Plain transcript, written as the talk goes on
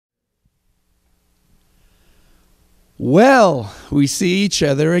Well, we see each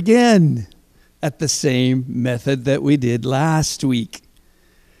other again at the same method that we did last week.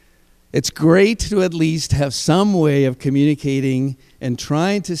 It's great to at least have some way of communicating and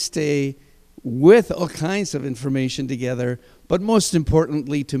trying to stay with all kinds of information together, but most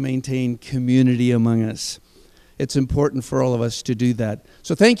importantly, to maintain community among us. It's important for all of us to do that.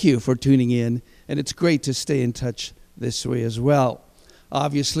 So thank you for tuning in, and it's great to stay in touch this way as well.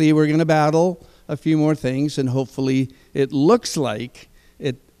 Obviously, we're going to battle a few more things, and hopefully it looks like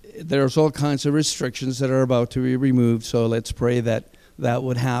there's all kinds of restrictions that are about to be removed, so let's pray that that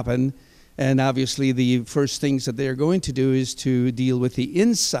would happen. And obviously the first things that they're going to do is to deal with the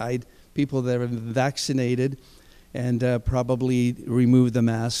inside people that are vaccinated and probably remove the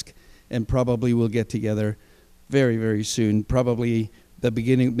mask, and probably we'll get together very, very soon. Probably the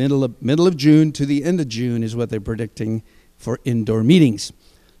middle of June to the end of June is what they're predicting for indoor meetings.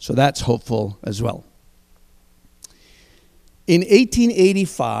 So that's hopeful as well. In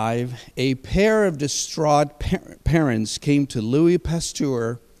 1885, a pair of distraught parents came to Louis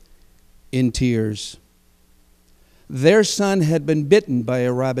Pasteur in tears. Their son had been bitten by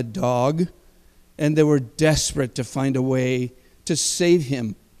a rabid dog, and they were desperate to find a way to save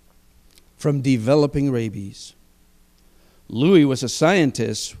him from developing rabies. Louis was a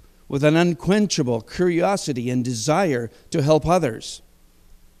scientist with an unquenchable curiosity and desire to help others.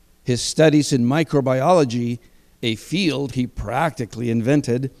 His studies in microbiology, a field he practically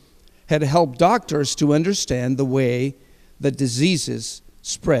invented, had helped doctors to understand the way that diseases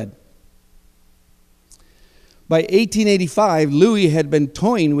spread. By 1885, Louis had been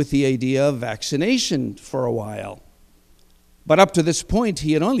toying with the idea of vaccination for a while. But up to this point,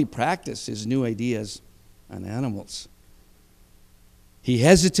 he had only practiced his new ideas on animals. He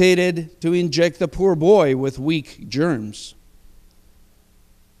hesitated to inject the poor boy with weak germs.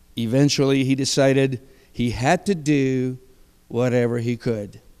 Eventually, he decided he had to do whatever he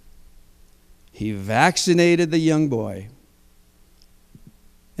could. He vaccinated the young boy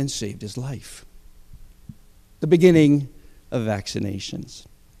and saved his life. The beginning of vaccinations.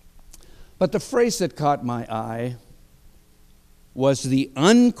 But the phrase that caught my eye was the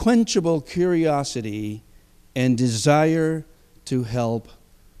unquenchable curiosity and desire to help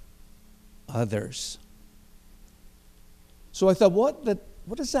others. So I thought, what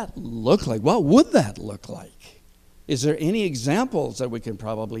does that look like? What would that look like? Is there any examples that we can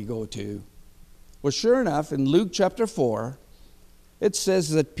probably go to? Well, sure enough, in Luke chapter 4, it says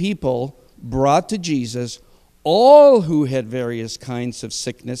that people brought to Jesus all who had various kinds of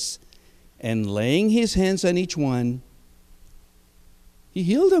sickness, and laying his hands on each one, he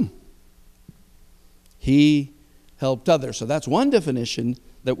healed them. He helped others. So that's one definition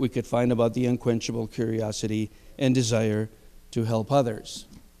that we could find about the unquenchable curiosity and desire to help others.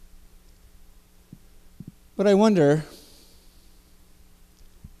 But I wonder,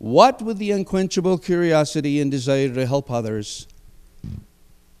 what would the unquenchable curiosity and desire to help others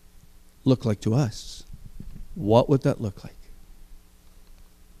look like to us? What would that look like?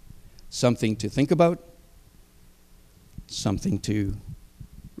 Something to think about, something to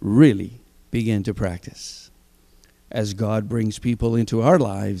really begin to practice. As God brings people into our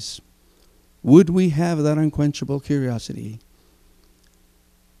lives, would we have that unquenchable curiosity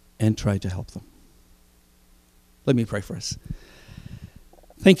and try to help them? Let me pray for us.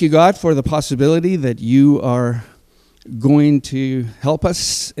 Thank you, God, for the possibility that you are going to help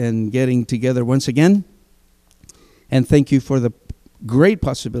us in getting together once again. And thank you for the great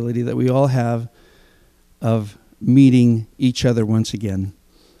possibility that we all have of meeting each other once again.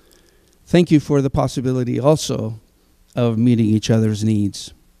 Thank you for the possibility also of meeting each other's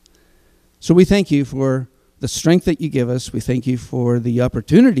needs. So we thank you for the strength that you give us. We thank you for the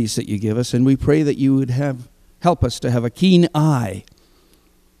opportunities that you give us. And we pray that you would help us to have a keen eye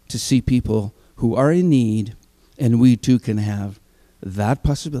to see people who are in need, and we too can have that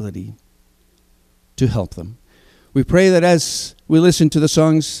possibility to help them. We pray that as we listen to the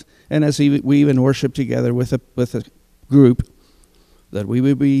songs and as we even worship together with a group, that we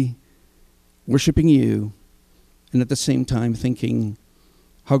would be worshiping you and at the same time thinking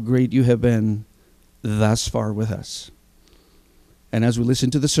how great you have been thus far with us. And as we listen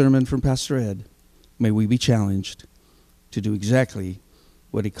to the sermon from Pastor Ed, may we be challenged to do exactly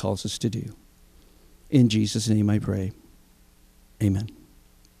what he calls us to do. In Jesus' name I pray. Amen.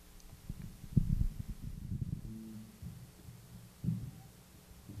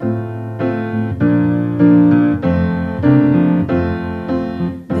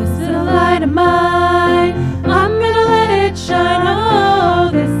 This little light of mine, I'm gonna let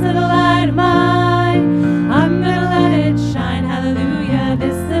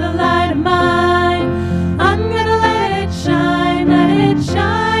it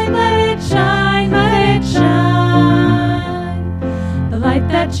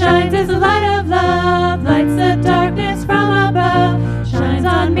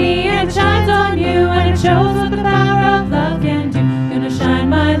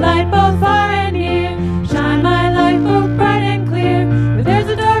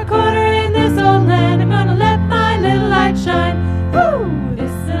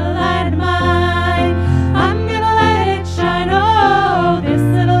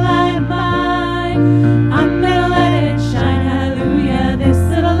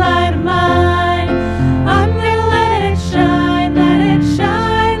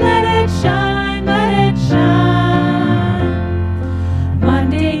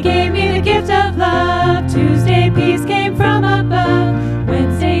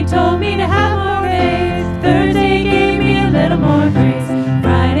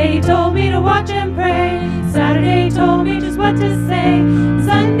to say.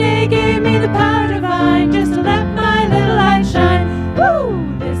 Sunday gave me the power divine just to let my little light shine.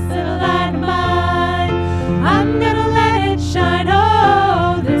 Woo! This little light of mine, I'm gonna let it shine.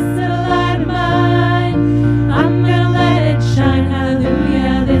 Oh, this little light of mine, I'm gonna let it shine.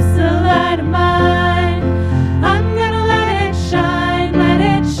 Hallelujah, this little light of mine, I'm gonna let it shine, let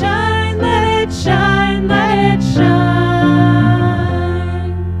it shine, let it shine, let it shine.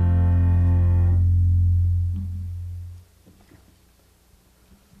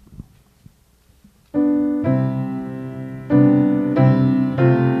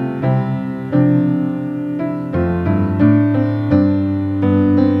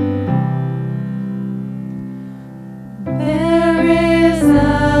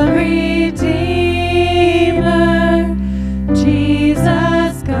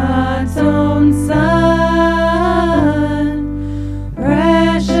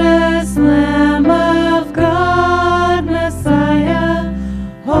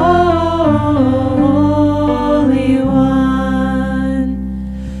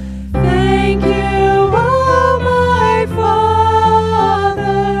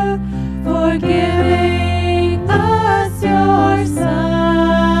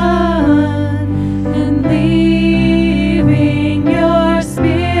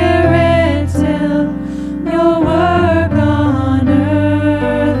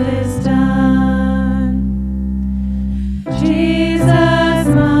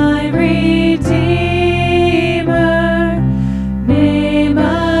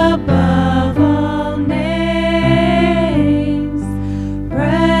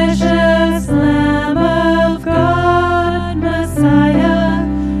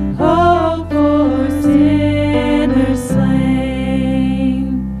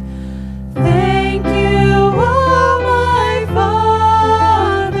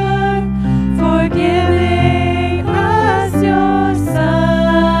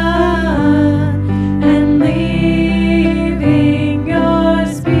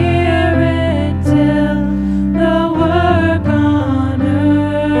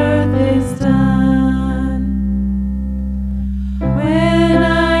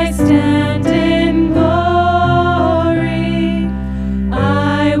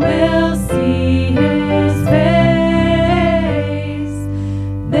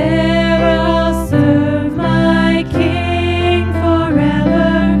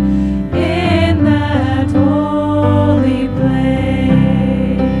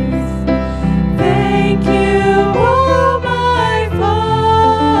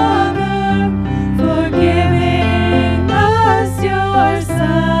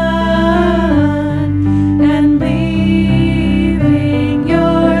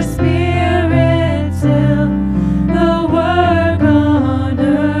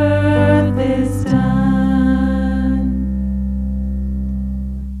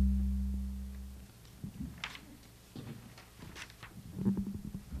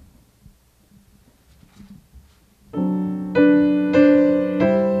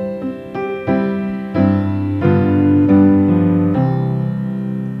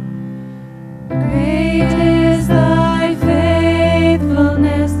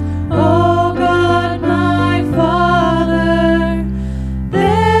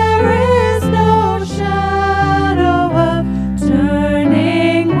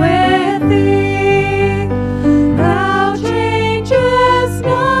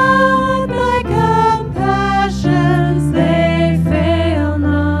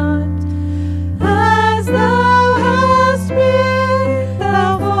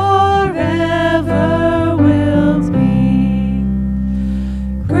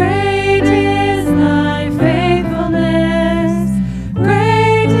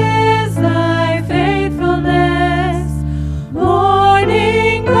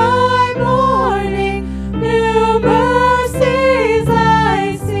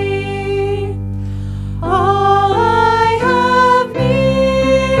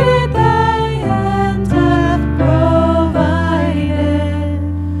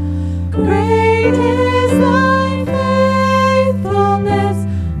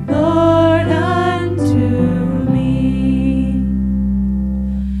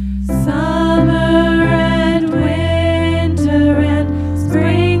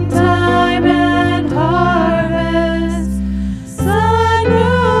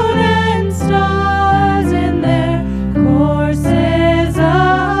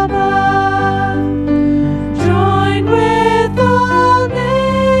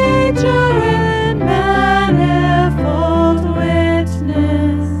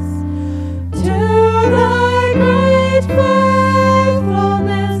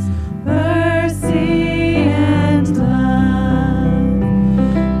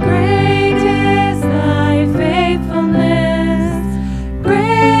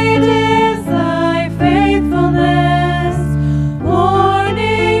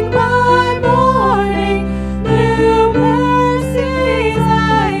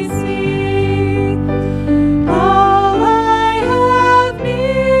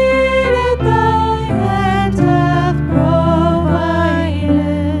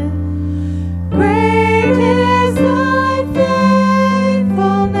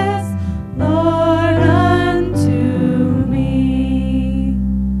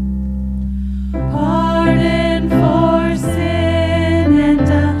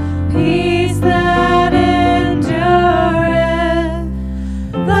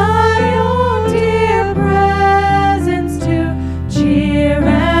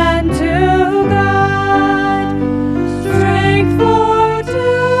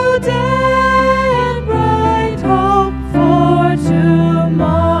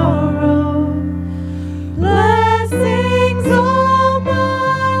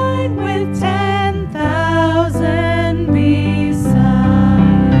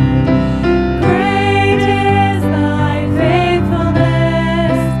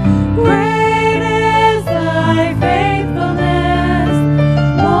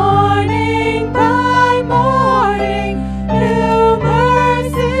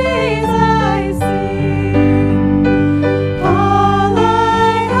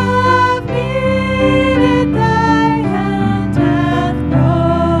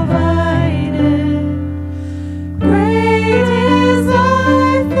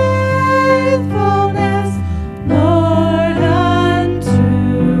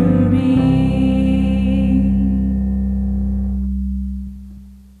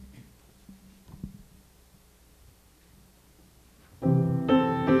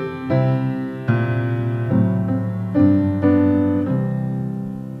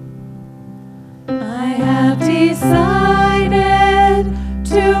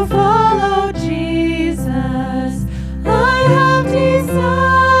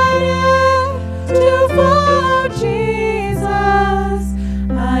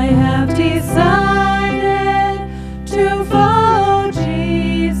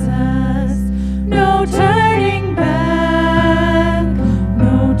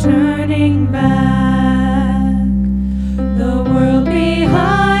 turning back. The world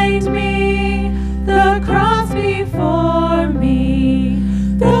behind me, the cross before me.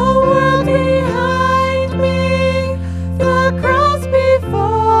 The world behind me, the cross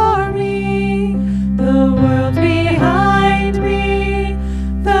before me. The world behind me,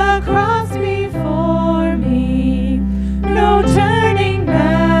 the cross before me. No turning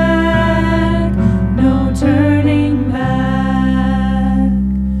back, no turning back.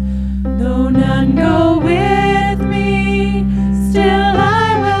 Though none go with me, still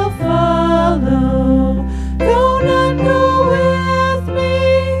I will follow. Though none go with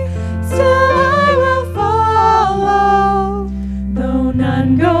me, still I will follow. Though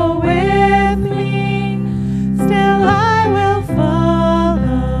none go with me, still I will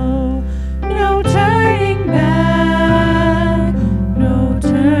follow. No turning back, no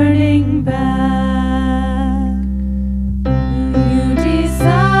turning back. Will you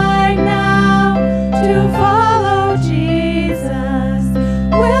decide now to follow Jesus?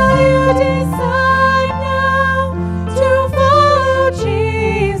 Will you decide now to follow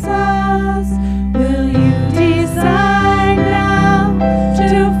Jesus? Will you decide now to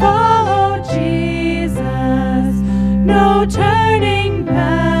follow Jesus? No turning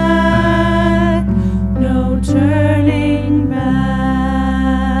back, no turning back.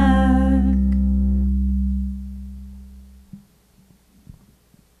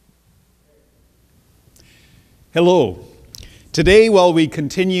 Hello. Today, while we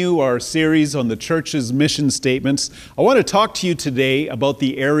continue our series on the church's mission statements, I want to talk to you today about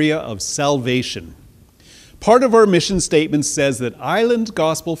the area of salvation. Part of our mission statement says that Island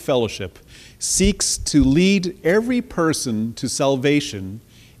Gospel Fellowship seeks to lead every person to salvation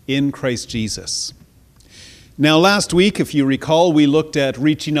in Christ Jesus. Now, last week, if you recall, we looked at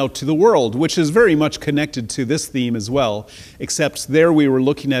reaching out to the world, which is very much connected to this theme as well, except there we were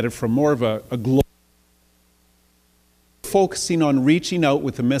looking at it from more of a global, focusing on reaching out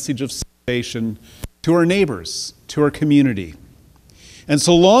with the message of salvation to our neighbors, to our community. And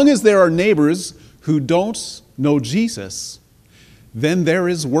so long as there are neighbors who don't know Jesus, then there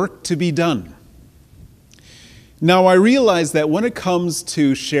is work to be done. Now, I realize that when it comes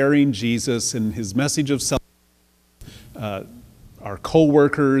to sharing Jesus and his message of salvation, our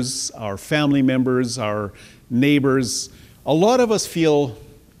co-workers, our family members, our neighbors, a lot of us feel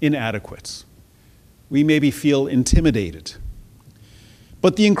inadequate. We maybe feel intimidated.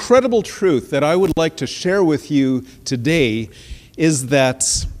 But the incredible truth that I would like to share with you today is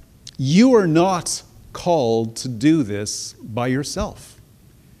that you are not called to do this by yourself.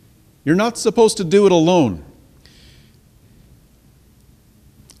 You're not supposed to do it alone.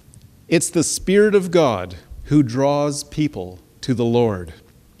 It's the Spirit of God who draws people to the Lord.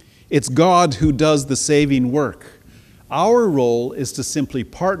 It's God who does the saving work. Our role is to simply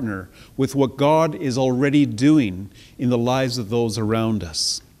partner with what God is already doing in the lives of those around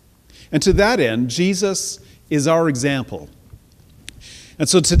us. And to that end, Jesus is our example. And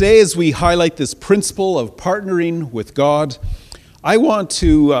so today, as we highlight this principle of partnering with God, I want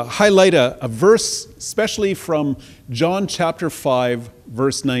to highlight a verse, especially from John chapter 5,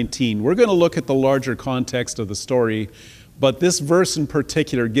 verse 19. We're going to look at the larger context of the story, but this verse in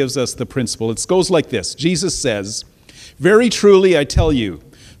particular gives us the principle. It goes like this. Jesus says, "Very truly I tell you,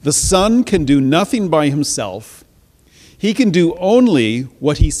 the Son can do nothing by himself. He can do only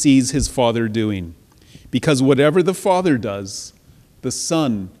what he sees his Father doing, because whatever the Father does, the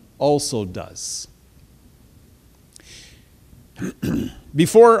Son also does."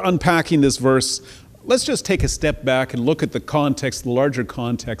 Before unpacking this verse, let's just take a step back and look at the context, the larger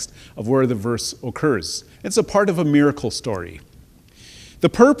context of where the verse occurs. It's a part of a miracle story. The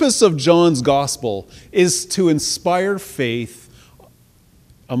purpose of John's gospel is to inspire faith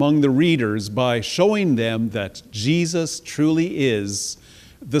among the readers by showing them that Jesus truly is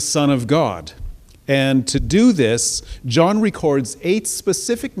the Son of God. And to do this, John records 8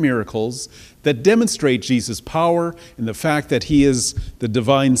 specific miracles that demonstrate Jesus' power and the fact that he is the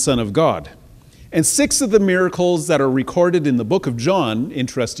divine Son of God. And 6 of the miracles that are recorded in the book of John,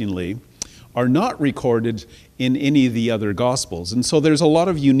 interestingly, are not recorded in any of the other Gospels. And so there's a lot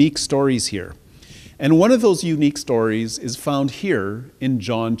of unique stories here. And one of those unique stories is found here in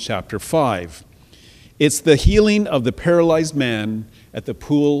John chapter 5. It's the healing of the paralyzed man at the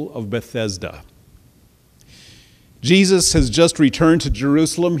pool of Bethesda. Jesus has just returned to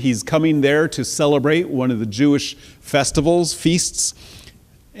Jerusalem. He's coming there to celebrate one of the Jewish festivals, feasts.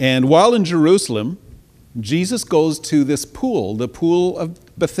 And while in Jerusalem, Jesus goes to this pool, the pool of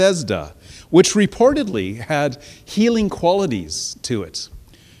Bethesda, which reportedly had healing qualities to it.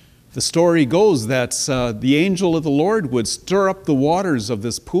 The story goes that the angel of the Lord would stir up the waters of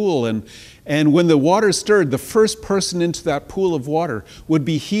this pool, and when the water stirred, the first person into that pool of water would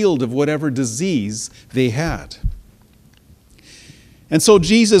be healed of whatever disease they had. And so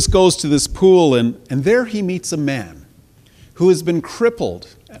Jesus goes to this pool, and there he meets a man who has been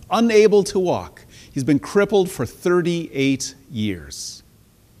crippled, unable to walk. He's been crippled for 38 years.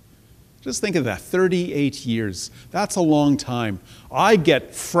 Just think of that, 38 years. That's a long time. I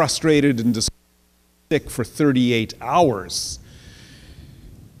get frustrated and sick for 38 hours.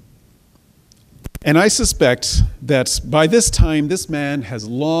 And I suspect that by this time, this man has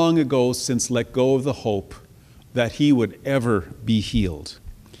long ago since let go of the hope that he would ever be healed.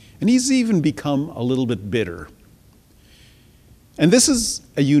 And he's even become a little bit bitter. And this is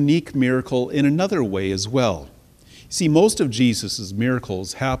a unique miracle in another way as well. See, most of Jesus'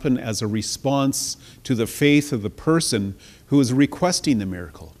 miracles happen as a response to the faith of the person who is requesting the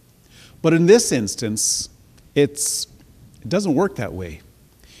miracle. But in this instance, it doesn't work that way.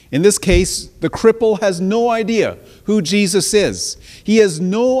 In this case, the cripple has no idea who Jesus is. He has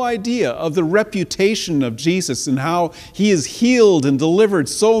no idea of the reputation of Jesus and how he has healed and delivered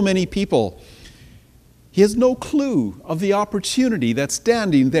so many people. He has no clue of the opportunity that's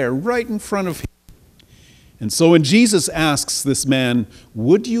standing there right in front of him. And so when Jesus asks this man,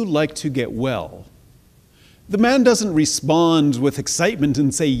 "Would you like to get well?" the man doesn't respond with excitement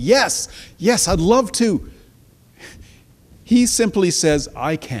and say, yes, I'd love to. He simply says,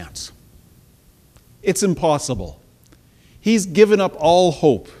 "I can't. It's impossible." He's given up all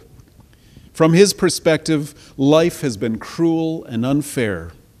hope. From his perspective, life has been cruel and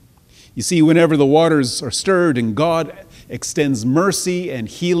unfair. You see, whenever the waters are stirred and God extends mercy and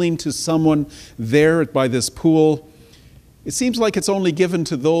healing to someone there by this pool, it seems like it's only given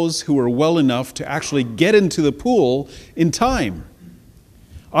to those who are well enough to actually get into the pool in time.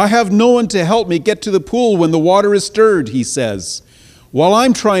 "I have no one to help me get to the pool when the water is stirred," he says. "While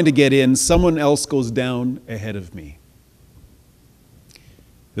I'm trying to get in, someone else goes down ahead of me."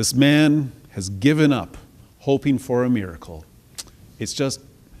 This man has given up hoping for a miracle. It's just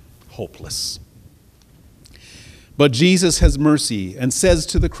hopeless. But Jesus has mercy and says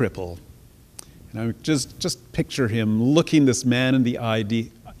to the cripple, and I just picture him looking this man in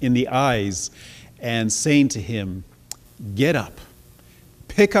the eyes and saying to him, "Get up,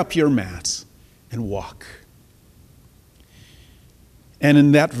 pick up your mat, and walk." And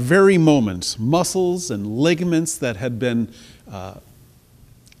in that very moment, muscles and ligaments that had been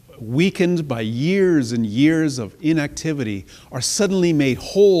weakened by years and years of inactivity are suddenly made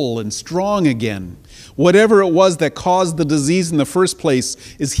whole and strong again. Whatever it was that caused the disease in the first place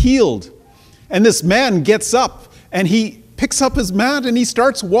is healed. And this man gets up and he picks up his mat and he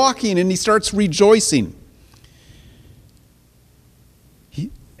starts walking and he starts rejoicing.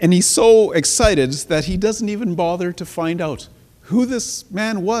 And he's so excited that he doesn't even bother to find out who this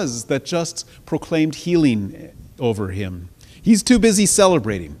man was that just proclaimed healing over him. He's too busy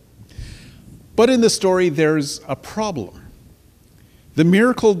celebrating. But in the story, there's a problem. The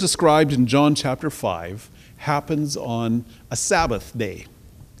miracle described in John chapter 5 happens on a Sabbath day.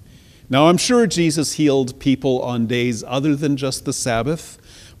 Now, I'm sure Jesus healed people on days other than just the Sabbath,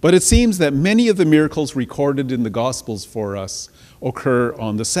 but it seems that many of the miracles recorded in the Gospels for us occur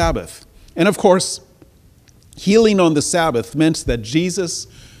on the Sabbath. And of course, healing on the Sabbath meant that Jesus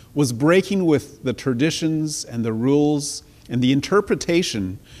was breaking with the traditions and the rules and the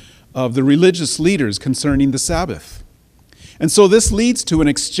interpretation of the religious leaders concerning the Sabbath. And so this leads to an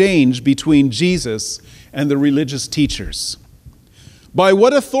exchange between Jesus and the religious teachers. "By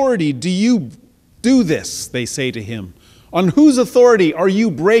what authority do you do this?" they say to him. "On whose authority are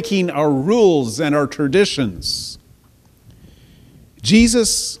you breaking our rules and our traditions?"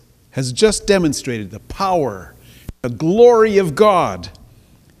 Jesus has just demonstrated the power, the glory of God,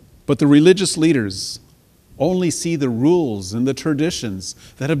 but the religious leaders only see the rules and the traditions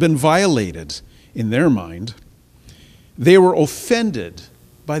that have been violated in their mind. They were offended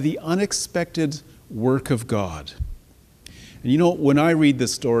by the unexpected work of God. And you know, when I read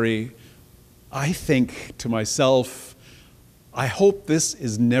this story, I think to myself, I hope this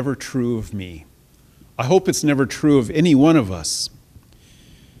is never true of me. I hope it's never true of any one of us.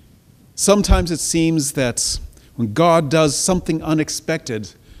 Sometimes it seems that when God does something unexpected,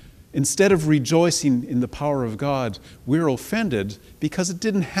 instead of rejoicing in the power of God, we're offended because it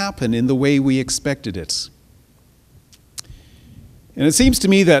didn't happen in the way we expected it. And it seems to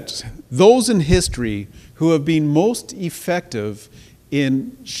me that those in history who have been most effective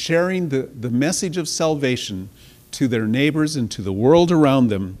in sharing the message of salvation to their neighbors and to the world around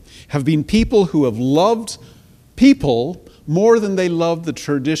them have been people who have loved people more than they loved the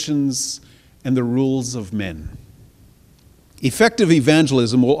traditions and the rules of men. Effective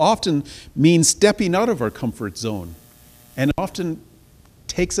evangelism will often mean stepping out of our comfort zone, and often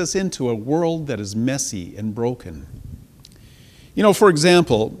takes us into a world that is messy and broken. You know, for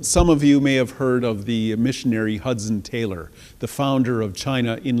example, some of you may have heard of the missionary Hudson Taylor, the founder of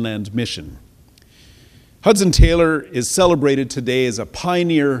China Inland Mission. Hudson Taylor is celebrated today as a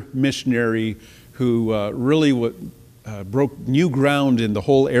pioneer missionary who really broke new ground in the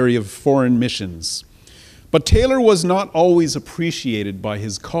whole area of foreign missions. But Taylor was not always appreciated by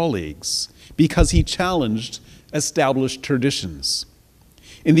his colleagues because he challenged established traditions.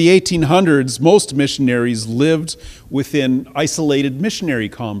 In the 1800s, most missionaries lived within isolated missionary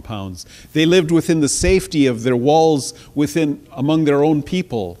compounds. They lived within the safety of their walls among their own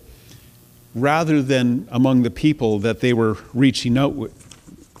people, rather than among the people that they were reaching out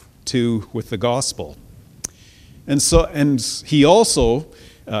to with the gospel. And he also,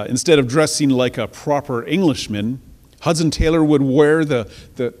 instead of dressing like a proper Englishman, Hudson Taylor would wear the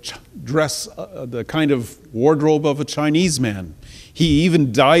dress, the kind of wardrobe of a Chinese man. He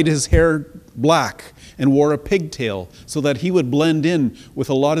even dyed his hair black and wore a pigtail so that he would blend in with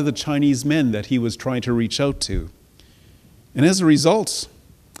a lot of the Chinese men that he was trying to reach out to. And as a result,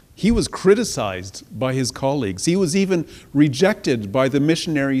 he was criticized by his colleagues. He was even rejected by the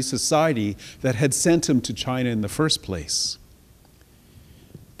missionary society that had sent him to China in the first place.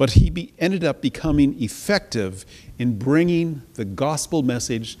 But he ended up becoming effective in bringing the gospel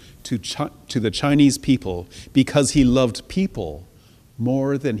message to the Chinese people because he loved people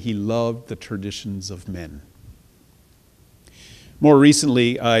more than he loved the traditions of men. More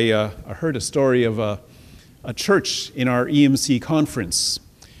recently, I heard a story of a church in our EMC conference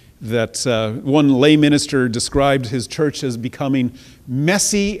that one lay minister described his church as becoming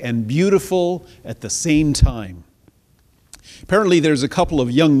messy and beautiful at the same time. Apparently, there's a couple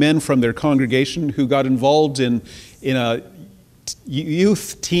of young men from their congregation who got involved in a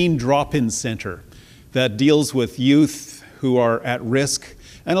youth teen drop-in center that deals with youth who are at risk.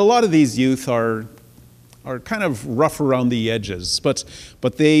 And a lot of these youth are kind of rough around the edges. But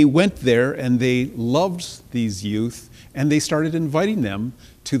they went there and they loved these youth and they started inviting them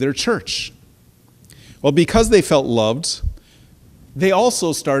to their church. Well, because they felt loved,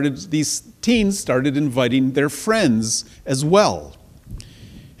 these teens started inviting their friends as well.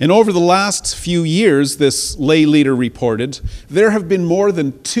 And over the last few years, this lay leader reported, there have been more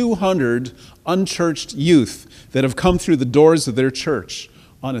than 200 unchurched youth that have come through the doors of their church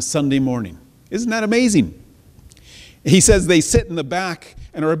on a Sunday morning. Isn't that amazing? He says they sit in the back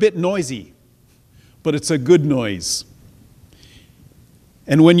and are a bit noisy, but it's a good noise.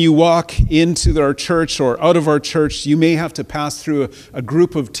 And when you walk into our church or out of our church, you may have to pass through a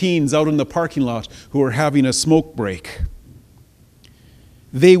group of teens out in the parking lot who are having a smoke break.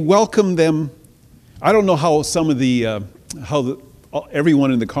 They welcome them. I don't know how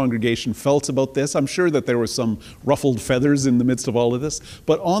everyone in the congregation felt about this. I'm sure that there were some ruffled feathers in the midst of all of this.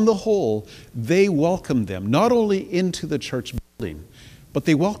 But on the whole, they welcomed them not only into the church building, but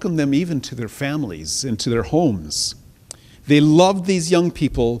they welcomed them even to their families, into their homes. They loved these young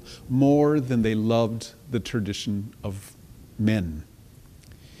people more than they loved the tradition of men.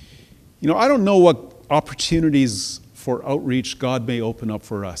 You know, I don't know what opportunities for outreach God may open up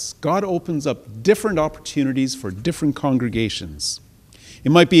for us. God opens up different opportunities for different congregations.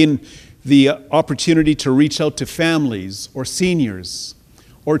 It might be in the opportunity to reach out to families or seniors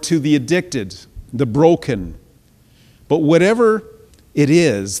or to the addicted, the broken. But whatever it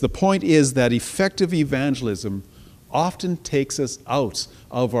is, the point is that effective evangelism often takes us out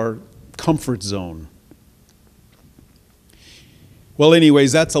of our comfort zone. Well,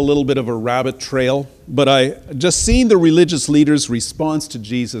 anyways, that's a little bit of a rabbit trail, but just seeing the religious leaders' response to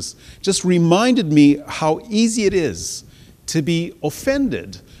Jesus just reminded me how easy it is to be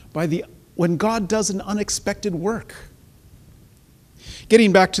offended when God does an unexpected work.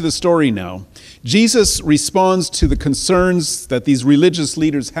 Getting back to the story now, Jesus responds to the concerns that these religious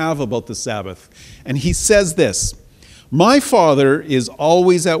leaders have about the Sabbath, and he says this, "My Father is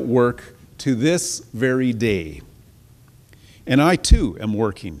always at work to this very day, and I too am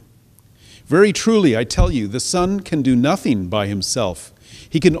working. Very truly, I tell you, the Son can do nothing by himself.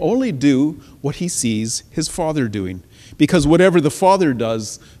 He can only do what he sees his Father doing, because whatever the Father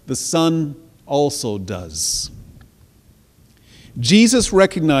does, the Son also does." Jesus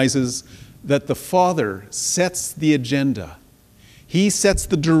recognizes that the Father sets the agenda. He sets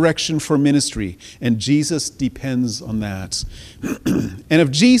the direction for ministry, and Jesus depends on that. And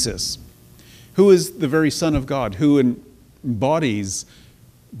if Jesus, who is the very Son of God, who embodies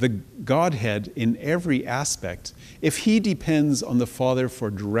the Godhead in every aspect, if he depends on the Father for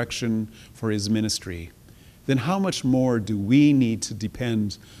direction for his ministry, then how much more do we need to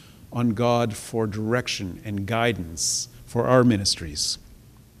depend on God for direction and guidance for our ministries?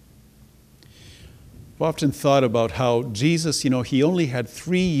 I've often thought about how Jesus, he only had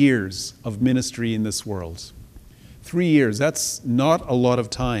 3 years of ministry in this world. 3 years, that's not a lot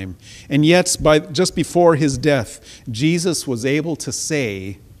of time. And yet, just before his death, Jesus was able to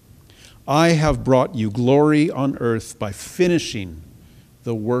say, I have brought you glory on earth by finishing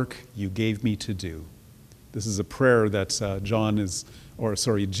the work you gave me to do. This is a prayer that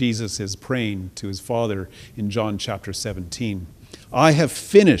Jesus is praying to his Father in John chapter 17. I have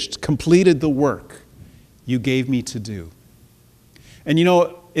completed the work you gave me to do. And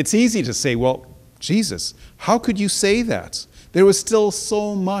it's easy to say, well, Jesus, how could you say that? There was still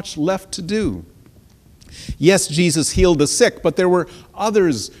so much left to do. Yes, Jesus healed the sick, but there were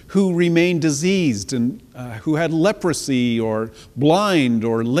others who remained diseased and who had leprosy or blind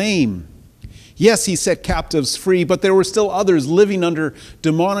or lame. Yes, he set captives free, but there were still others living under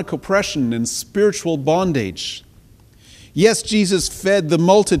demonic oppression and spiritual bondage. Yes, Jesus fed the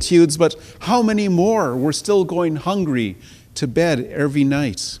multitudes, but how many more were still going hungry to bed every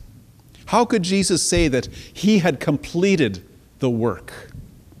night? How could Jesus say that he had completed the work?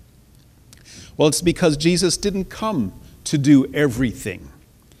 Well, it's because Jesus didn't come to do everything.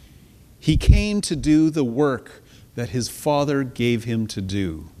 He came to do the work that his Father gave him to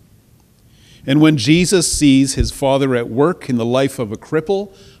do. And when Jesus sees his Father at work in the life of a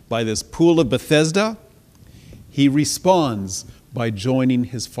cripple by this pool of Bethesda, he responds by joining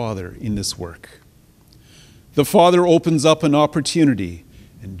his Father in this work. The Father opens up an opportunity,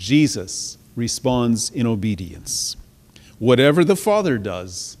 and Jesus responds in obedience. Whatever the Father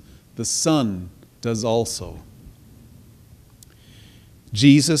does, the Son does also.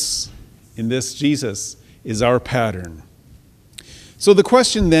 Jesus is our pattern. So the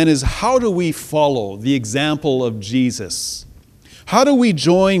question then is, how do we follow the example of Jesus? How do we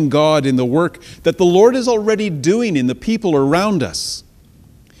join God in the work that the Lord is already doing in the people around us?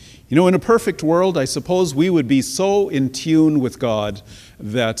 In a perfect world, I suppose we would be so in tune with God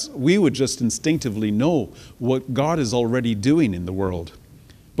that we would just instinctively know what God is already doing in the world.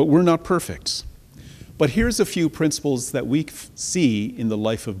 But we're not perfect. But here's a few principles that we see in the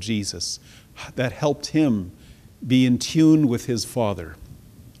life of Jesus that helped him be in tune with his Father.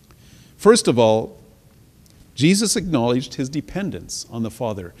 First of all, Jesus acknowledged his dependence on the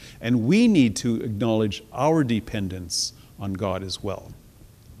Father, and we need to acknowledge our dependence on God as well.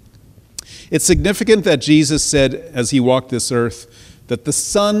 It's significant that Jesus said, as he walked this earth, that the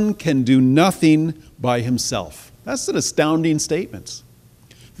Son can do nothing by himself. That's an astounding statement.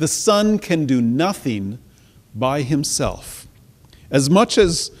 The Son can do nothing by himself. As much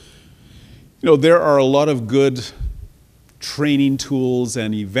as, there are a lot of good training tools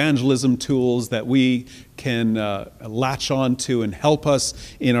and evangelism tools that we can latch on to and help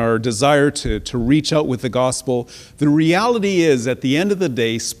us in our desire to reach out with the gospel, the reality is, at the end of the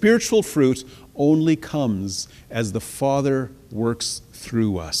day, spiritual fruit only comes as the Father works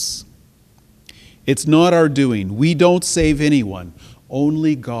through us. It's not our doing. We don't save anyone.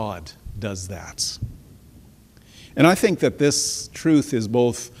 Only God does that. And I think that this truth is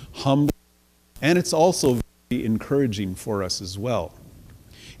both humbling and it's also very encouraging for us as well.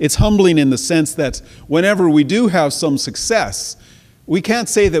 It's humbling in the sense that whenever we do have some success, we can't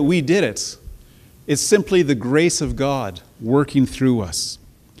say that we did it. It's simply the grace of God working through us.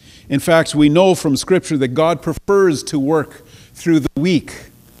 In fact, we know from Scripture that God prefers to work through the weak,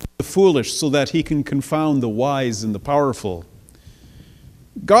 the foolish, so that he can confound the wise and the powerful.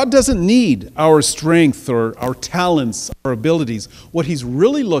 God doesn't need our strength or our talents, our abilities. What he's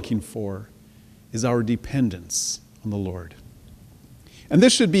really looking for is our dependence on the Lord. And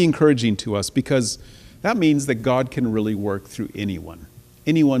this should be encouraging to us because that means that God can really work through anyone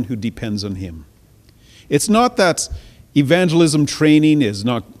who depends on him. It's not that evangelism training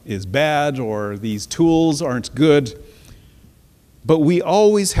is bad or these tools aren't good, but we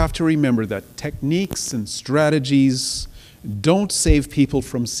always have to remember that techniques and strategies don't save people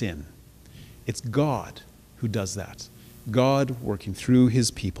from sin. It's God who does that. God working through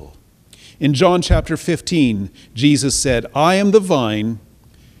his people. In John chapter 15, Jesus said, I am the vine,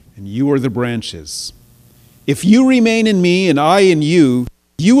 and you are the branches. If you remain in me and I in you,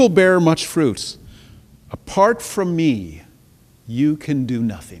 you will bear much fruit. Apart from me, you can do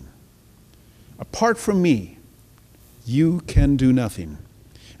nothing. Apart from me, you can do nothing.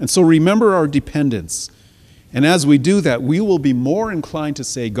 And so remember our dependence. And as we do that, we will be more inclined to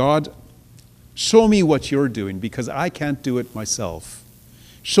say, God, show me what you're doing because I can't do it myself.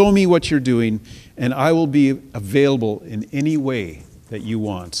 Show me what you're doing, and I will be available in any way that you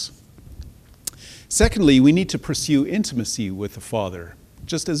want. Secondly, we need to pursue intimacy with the Father,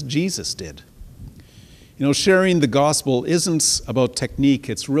 just as Jesus did. You know, sharing the gospel isn't about technique.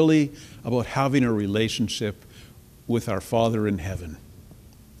 It's really about having a relationship with our Father in heaven.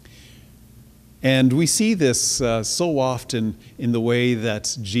 And we see this so often in the way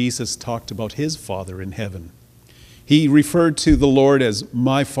that Jesus talked about his Father in heaven. He referred to the Lord as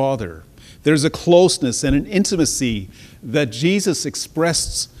my Father. There's a closeness and an intimacy that Jesus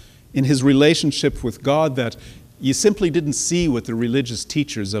expressed in his relationship with God that you simply didn't see with the religious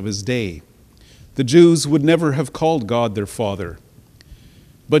teachers of his day. The Jews would never have called God their Father.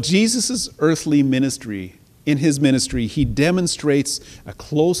 But Jesus' earthly ministry, in his ministry, he demonstrates a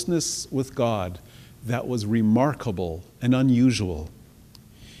closeness with God that was remarkable and unusual.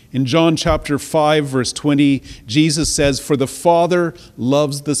 In John chapter 5, verse 20, Jesus says, "For the Father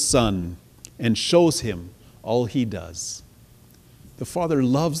loves the Son and shows him all he does." The Father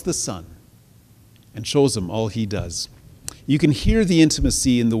loves the Son and shows him all he does. You can hear the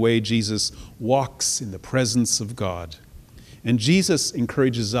intimacy in the way Jesus walks in the presence of God. And Jesus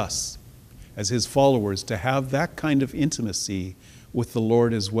encourages us as his followers to have that kind of intimacy with the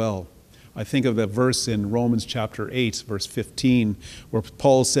Lord as well. I think of that verse in Romans chapter 8, verse 15, where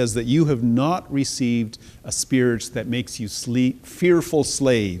Paul says that you have not received a spirit that makes you fearful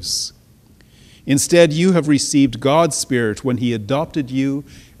slaves. Instead, you have received God's Spirit when he adopted you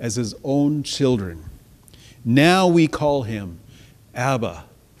as his own children. Now we call him Abba,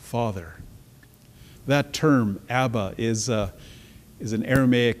 Father. That term, Abba, is an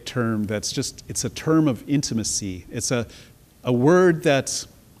Aramaic term it's a term of intimacy. It's a word that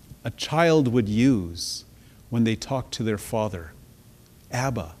a child would use when they talk to their father.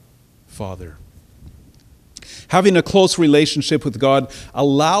 Abba, Father. Having a close relationship with God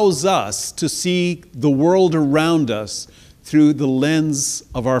allows us to see the world around us through the lens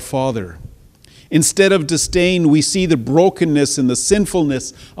of our Father. Instead of disdain, we see the brokenness and the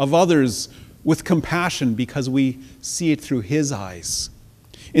sinfulness of others with compassion because we see it through his eyes.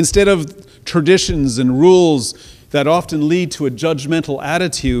 Instead of traditions and rules that often lead to a judgmental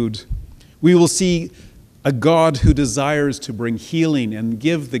attitude, we will see a God who desires to bring healing and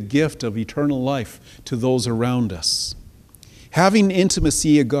give the gift of eternal life to those around us. Having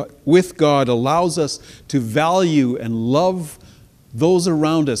intimacy with God allows us to value and love those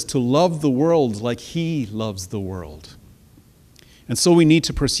around us, to love the world like he loves the world. And so we need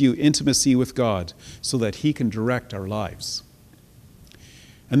to pursue intimacy with God so that he can direct our lives.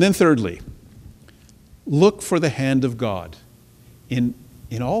 And then thirdly, look for the hand of God in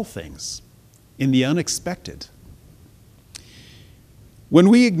all things, in the unexpected. When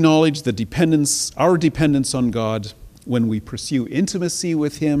we acknowledge our dependence on God, when we pursue intimacy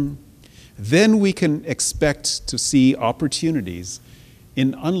with him, then we can expect to see opportunities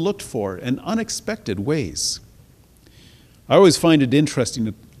in unlooked for and unexpected ways. I always find it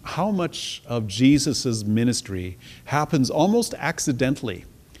interesting how much of Jesus' ministry happens almost accidentally.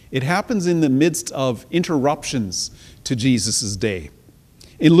 It happens in the midst of interruptions to Jesus' day.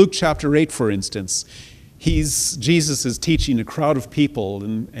 In Luke chapter 8, for instance, Jesus is teaching a crowd of people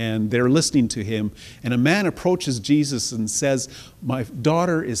and they're listening to him, and a man approaches Jesus and says, "My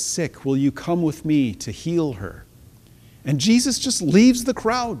daughter is sick. Will you come with me to heal her?" And Jesus just leaves the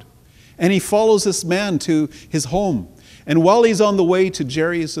crowd and he follows this man to his home. And while he's on the way to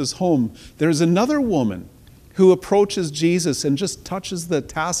Jairus' home, there's another woman who approaches Jesus and just touches the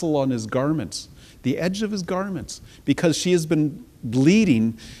tassel on his garment, the edge of his garment, because she has been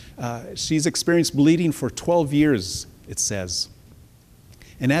bleeding. She's experienced bleeding for 12 years, it says.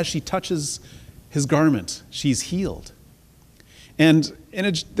 And as she touches his garment, she's healed. And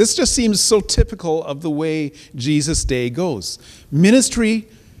this just seems so typical of the way Jesus' day goes. Ministry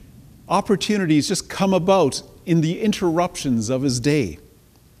opportunities just come about in the interruptions of his day.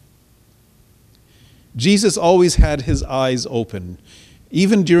 Jesus always had his eyes open,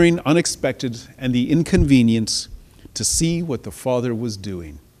 even during unexpected and the inconvenient, to see what the Father was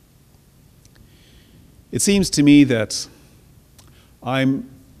doing. It seems to me that I'm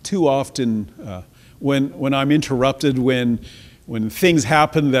too often, when I'm interrupted, when things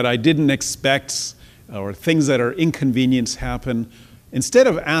happen that I didn't expect, or things that are inconvenience happen, instead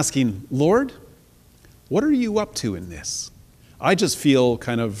of asking, "Lord, what are you up to in this?" I just feel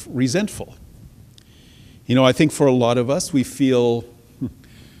kind of resentful. You know, I think for a lot of us, we feel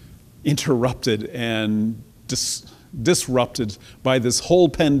interrupted and disrupted by this whole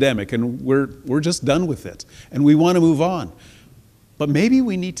pandemic, and we're just done with it, and we want to move on. But maybe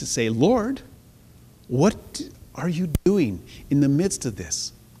we need to say, "Lord, what are you doing in the midst of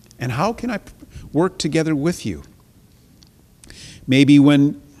this? And how can I work together with you? Maybe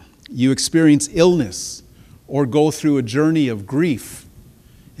when you experience illness or go through a journey of grief,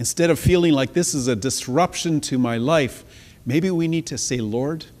 instead of feeling like this is a disruption to my life, maybe we need to say,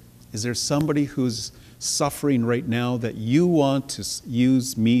 Lord, is there somebody who's suffering right now that you want to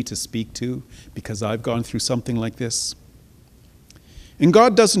use me to speak to because I've gone through something like this? And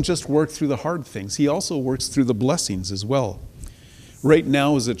God doesn't just work through the hard things. He also works through the blessings as well. Right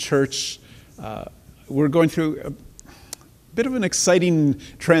now as a church, we're going through a bit of an exciting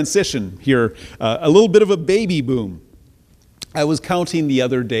transition here, a little bit of a baby boom. I was counting the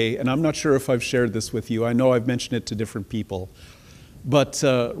other day, and I'm not sure if I've shared this with you. I know I've mentioned it to different people. But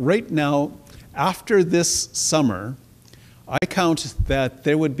right now, after this summer, I count that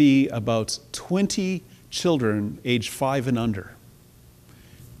there would be about 20 children aged 5 and under.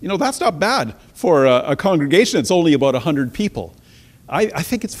 You know, that's not bad for a congregation. It's only about 100 people. I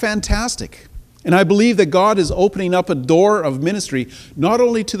think it's fantastic. And I believe that God is opening up a door of ministry, not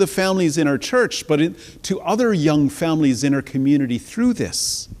only to the families in our church, but to other young families in our community through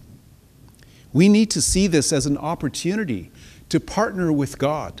this. We need to see this as an opportunity to partner with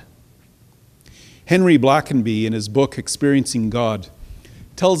God. Henry Blackenby, in his book, Experiencing God,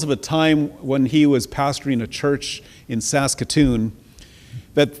 tells of a time when he was pastoring a church in Saskatoon,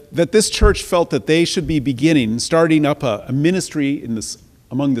 that this church felt that they should be starting up a ministry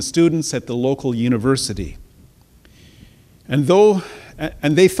among the students at the local university. And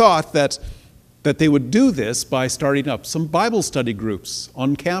they thought that they would do this by starting up some Bible study groups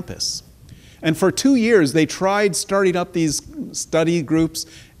on campus. And for 2 years, they tried starting up these study groups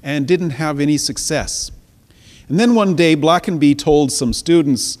and didn't have any success. And then one day, Blackenby told some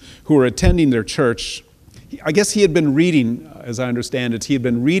students who were attending their church, I guess he had been reading, as I understand it, he had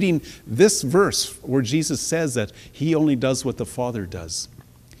been reading this verse where Jesus says that he only does what the Father does.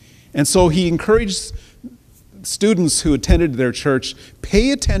 And so he encouraged students who attended their church,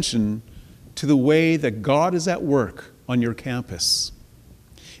 pay attention to the way that God is at work on your campus.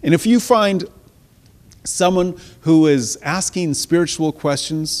 And if you find someone who is asking spiritual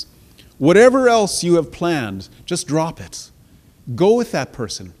questions, whatever else you have planned, just drop it. Go with that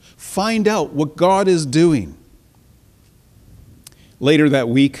person. Find out what God is doing. Later that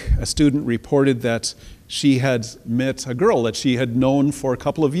week, a student reported that she had met a girl that she had known for a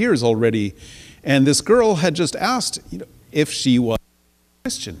couple of years already. And this girl had just asked if she was a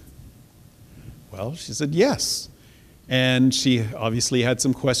Christian. Well, she said yes. And she obviously had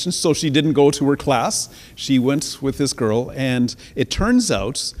some questions, so she didn't go to her class. She went with this girl, and it turns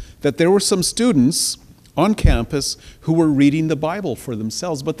out that there were some students on campus who were reading the Bible for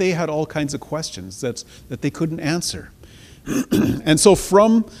themselves, but they had all kinds of questions that they couldn't answer. And so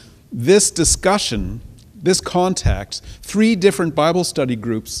from this discussion, this contact, 3 different Bible study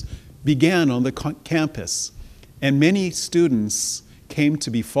groups began on the campus, and many students came to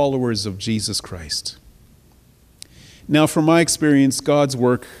be followers of Jesus Christ. Now, from my experience, God's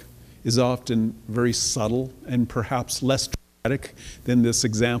work is often very subtle and perhaps less dramatic than this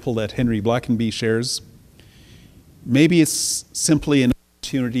example that Henry Blackenby shares. Maybe it's simply an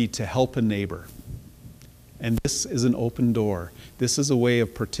opportunity to help a neighbor. And this is an open door. This is a way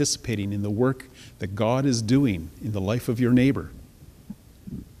of participating in the work that God is doing in the life of your neighbor.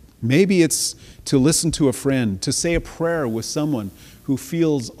 Maybe it's to listen to a friend, to say a prayer with someone who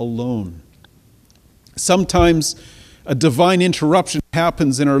feels alone. Sometimes a divine interruption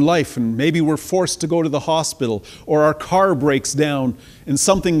happens in our life, and maybe we're forced to go to the hospital, or our car breaks down in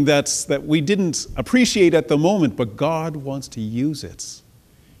something that we didn't appreciate at the moment, but God wants to use it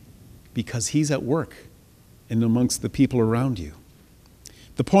because He's at work and amongst the people around you.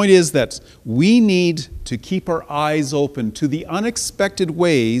 The point is that we need to keep our eyes open to the unexpected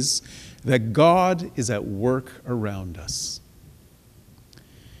ways that God is at work around us.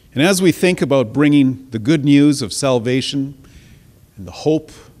 And as we think about bringing the good news of salvation and the hope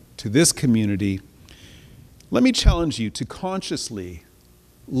to this community, let me challenge you to consciously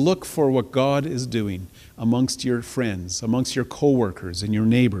look for what God is doing amongst your friends, amongst your coworkers and your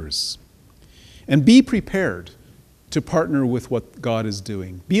neighbors. And be prepared to partner with what God is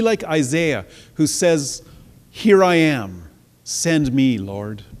doing. Be like Isaiah, who says, "Here I am, send me,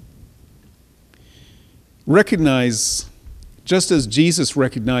 Lord." Recognize, just as Jesus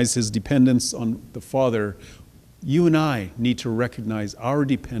recognized his dependence on the Father, you and I need to recognize our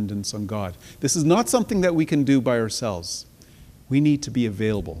dependence on God. This is not something that we can do by ourselves. We need to be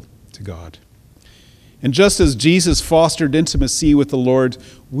available to God. And just as Jesus fostered intimacy with the Lord,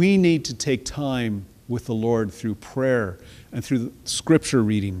 we need to take time with the Lord through prayer and through scripture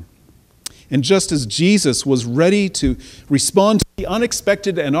reading. And just as Jesus was ready to respond to the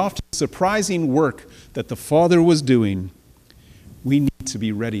unexpected and often surprising work that the Father was doing, we need to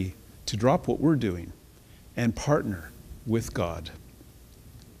be ready to drop what we're doing and partner with God.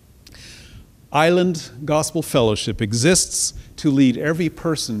 Island Gospel Fellowship exists to lead every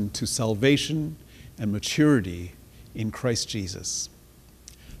person to salvation and maturity in Christ Jesus.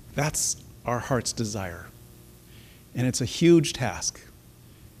 That's our heart's desire. And it's a huge task,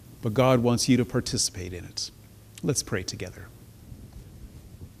 but God wants you to participate in it. Let's pray together.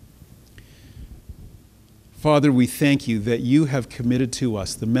 Father, we thank you that you have committed to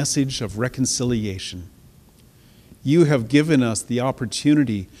us the message of reconciliation. You have given us the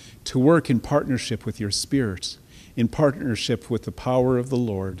opportunity to work in partnership with your Spirit, in partnership with the power of the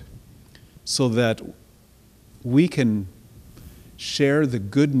Lord, so that we can share the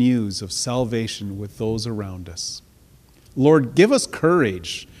good news of salvation with those around us. Lord, give us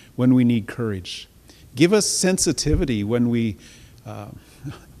courage when we need courage. Give us sensitivity when we are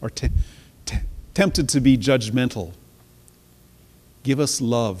tempted to be judgmental. Give us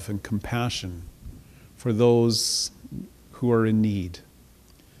love and compassion for those who are in need.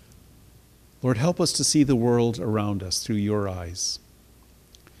 Lord, help us to see the world around us through your eyes.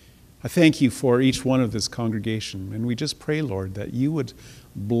 I thank you for each one of this congregation, and we just pray, Lord, that you would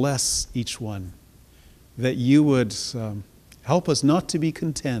bless each one, that you would help us not to be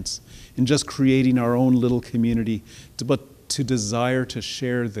content in just creating our own little community, but to desire to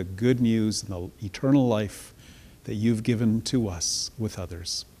share the good news and the eternal life that you've given to us with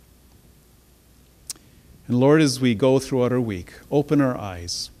others. And Lord, as we go throughout our week, open our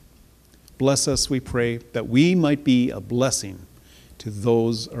eyes. Bless us, we pray, that we might be a blessing to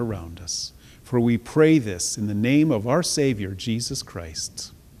those around us. For we pray this in the name of our Savior, Jesus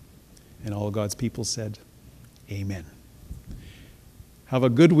Christ. And all God's people said, Amen. Have a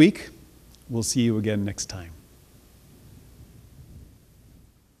good week. We'll see you again next time.